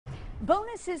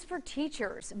Bonuses for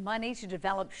teachers, money to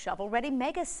develop shovel-ready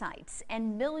mega sites,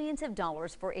 and millions of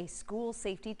dollars for a school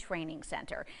safety training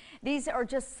center. These are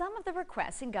just some of the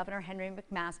requests in Governor Henry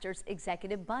McMaster's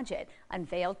executive budget,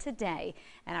 unveiled today.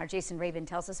 And our Jason Raven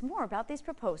tells us more about these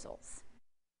proposals.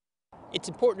 It's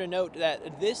important to note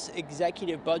that this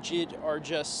executive budget are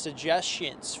just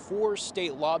suggestions for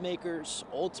state lawmakers.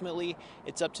 Ultimately,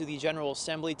 it's up to the General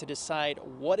Assembly to decide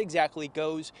what exactly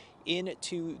goes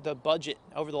into the budget.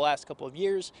 Over the last couple of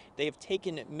years, they have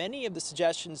taken many of the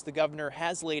suggestions the governor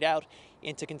has laid out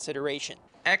into consideration.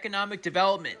 Economic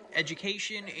development,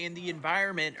 education, and the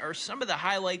environment are some of the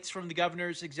highlights from the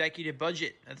governor's executive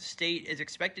budget. The state is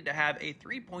expected to have a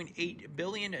 $3.8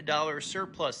 billion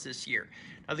surplus this year.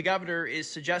 Now, the governor is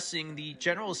suggesting the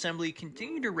General Assembly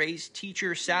continue to raise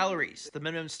teacher salaries. The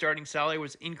minimum starting salary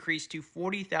was increased to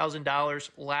 $40,000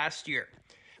 last year.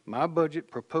 My budget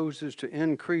proposes to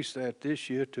increase that this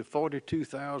year to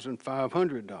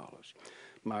 $42,500.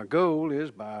 My goal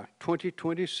is by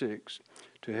 2026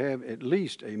 to have at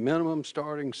least a minimum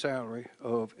starting salary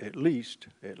of at least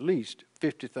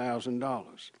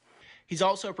 $50,000. He's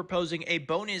also proposing a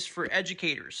bonus for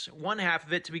educators, one half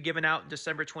of it to be given out in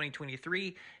December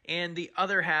 2023 and the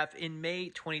other half in May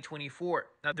 2024.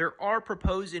 Now, there are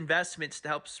proposed investments to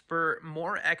help spur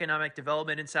more economic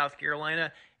development in South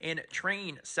Carolina and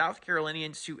train South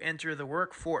Carolinians to enter the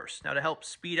workforce. Now, to help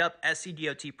speed up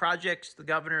SCDOT projects, the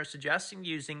governor is suggesting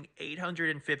using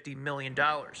 $850 million.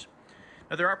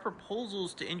 Now, there are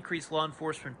proposals to increase law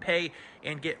enforcement pay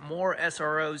and get more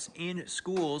SROs in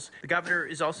schools. The governor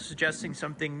is also suggesting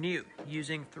something new,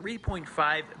 using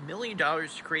 $3.5 million to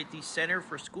create the Center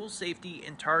for School Safety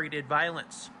and Targeted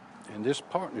Violence. And this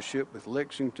partnership with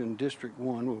Lexington District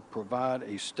 1 will provide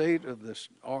a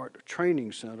state-of-the-art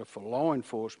training center for law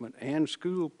enforcement and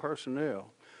school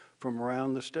personnel from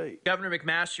around the state. Governor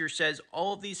McMaster says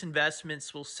all of these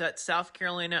investments will set South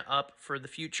Carolina up for the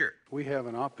future. We have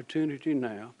an opportunity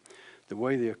now, the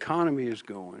way the economy is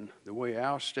going, the way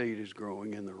our state is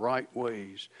growing in the right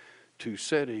ways, to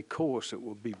set a course that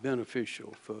will be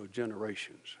beneficial for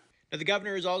generations. Now, the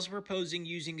governor is also proposing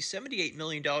using $78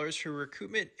 million for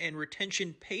recruitment and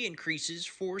retention pay increases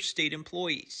for state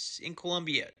employees. In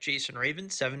Columbia, Jason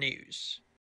Raven, 7 News.